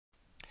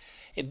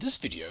In this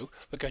video,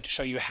 we're going to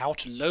show you how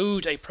to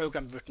load a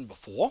program written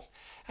before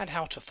and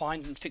how to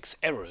find and fix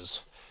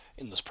errors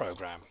in this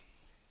program.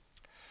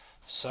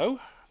 So,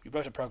 we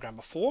wrote a program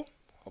before.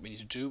 What we need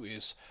to do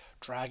is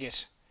drag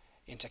it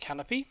into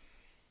Canopy,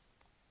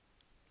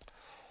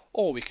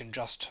 or we can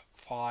just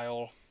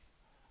File,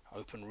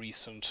 Open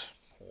Recent,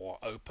 or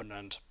open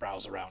and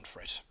browse around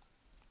for it.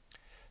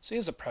 So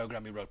here's the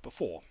program we wrote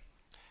before,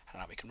 and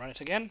now we can run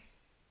it again,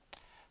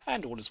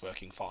 and all is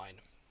working fine.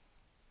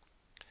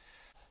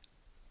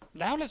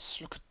 Now let's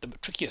look at the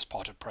trickiest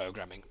part of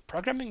programming.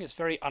 Programming is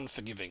very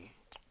unforgiving.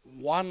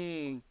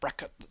 One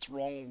bracket that's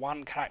wrong,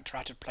 one character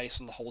out of place,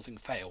 and the whole thing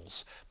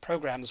fails.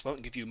 Programs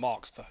won't give you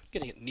marks for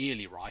getting it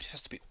nearly right. It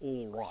has to be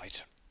all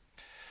right.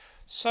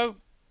 So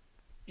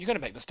you're going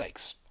to make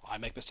mistakes. I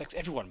make mistakes.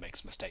 Everyone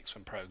makes mistakes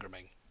when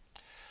programming.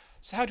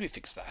 So how do we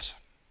fix that?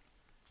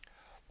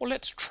 Well,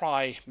 let's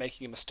try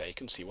making a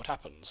mistake and see what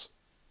happens.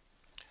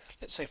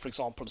 Let's say, for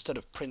example, instead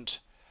of print,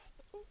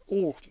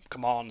 all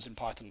commands in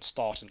Python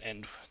start and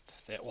end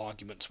their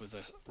arguments with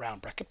a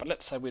round bracket, but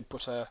let's say we'd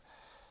put a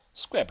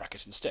square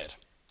bracket instead.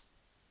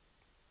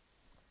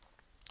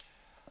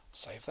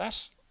 Save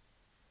that.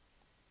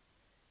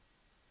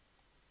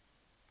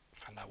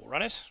 And now we'll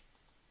run it.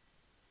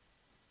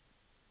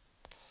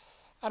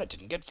 And it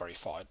didn't get very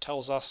far. It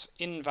tells us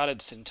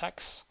invalid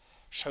syntax,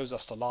 shows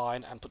us the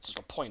line, and puts a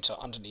little pointer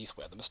underneath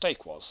where the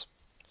mistake was.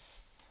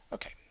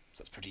 Okay, so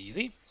that's pretty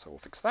easy, so we'll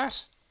fix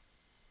that.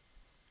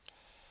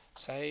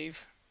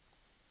 Save.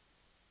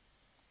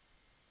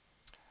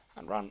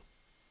 And run.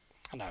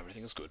 And now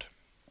everything is good.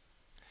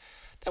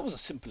 That was a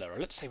simple error.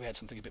 Let's say we had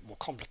something a bit more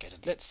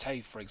complicated. Let's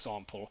say, for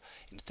example,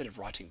 instead of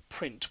writing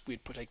print,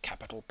 we'd put a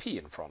capital P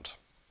in front.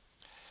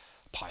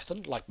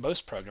 Python, like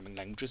most programming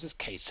languages, is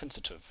case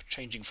sensitive.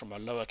 Changing from a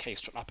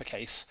lowercase to an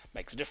uppercase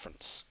makes a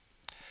difference.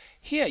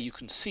 Here you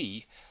can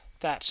see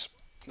that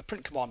the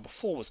print command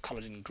before was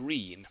colored in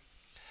green.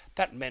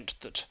 That meant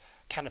that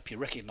Canopy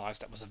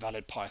recognized that was a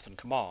valid Python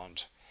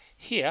command.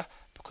 Here,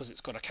 because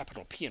it's got a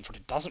capital P in front,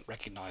 it doesn't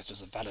recognize it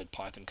as a valid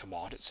Python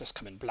command. It's just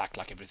come in black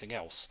like everything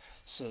else.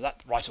 So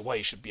that right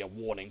away should be a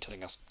warning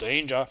telling us,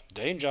 danger,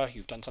 danger,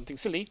 you've done something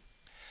silly.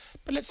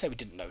 But let's say we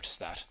didn't notice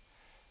that.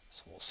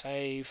 So we'll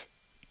save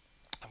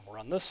and we'll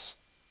run this.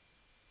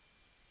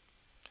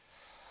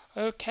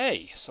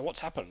 Okay, so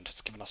what's happened?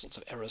 It's given us lots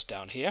of errors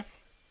down here.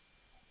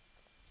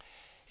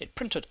 It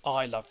printed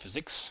I love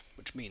physics,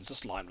 which means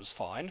this line was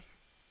fine.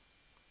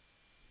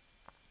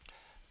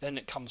 Then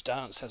it comes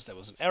down and says there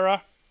was an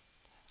error,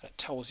 and it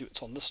tells you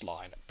it's on this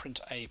line, print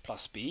A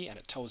plus B, and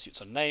it tells you it's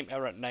a name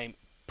error, name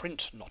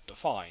print not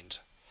defined.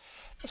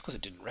 That's because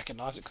it didn't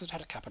recognize it because it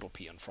had a capital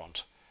P in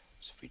front.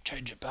 So if we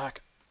change it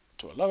back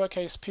to a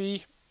lowercase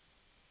p,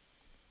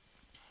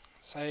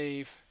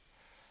 save,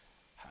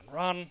 and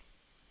run,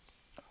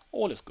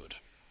 all is good.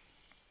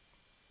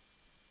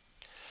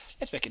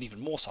 Let's make an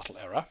even more subtle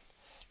error.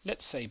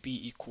 Let's say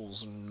b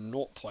equals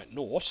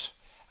 0.0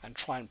 and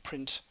try and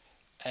print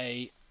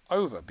a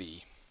over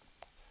b.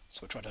 So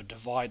we're trying to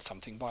divide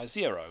something by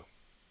 0.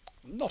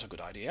 Not a good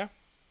idea.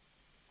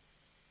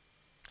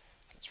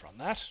 Let's run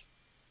that.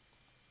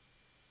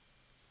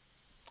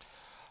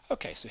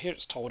 Okay, so here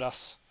it's told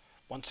us,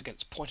 once again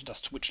it's pointed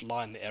us to which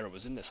line the error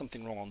was in. There's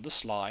something wrong on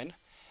this line,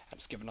 and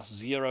it's given us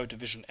 0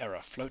 division error,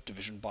 float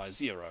division by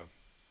 0.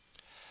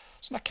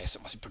 So in that case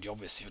it must be pretty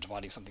obvious. If you're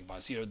dividing something by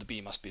 0, the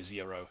b must be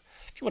 0.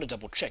 If you want to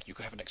double check, you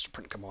could have an extra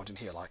print command in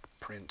here, like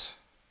print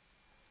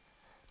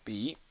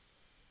b.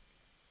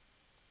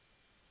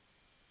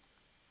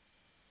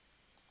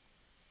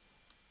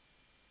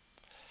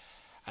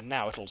 And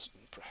now it'll,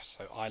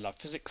 so I love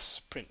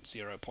physics, print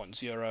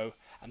 0.0,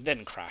 and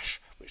then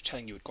crash, which is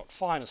telling you it got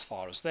fine as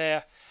far as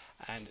there,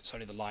 and it's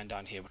only the line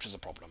down here which is a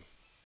problem.